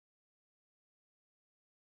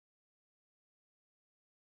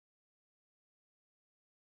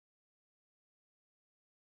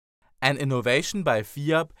An innovation by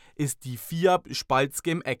FIAP is the FIAP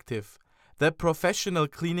SpaltSkim ACTIVE, the professional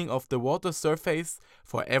cleaning of the water surface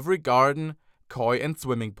for every garden, koi and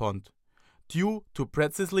swimming pond. Due to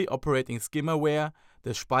precisely operating skimmer weir, the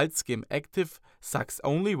SpaltSkim ACTIVE sucks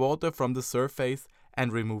only water from the surface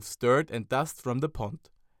and removes dirt and dust from the pond.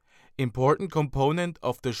 Important component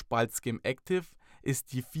of the SpaltSkim ACTIVE is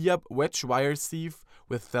the FIAP wedge wire sieve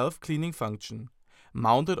with self-cleaning function,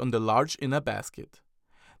 mounted on the large inner basket.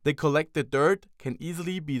 The collected dirt can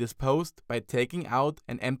easily be disposed by taking out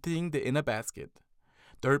and emptying the inner basket.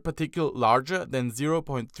 Dirt particles larger than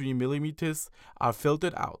 0.3 mm are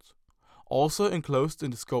filtered out. Also enclosed in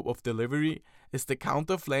the scope of delivery is the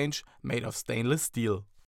counterflange made of stainless steel.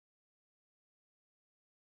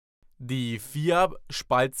 The FIAP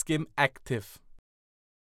SpaltSkim ACTIVE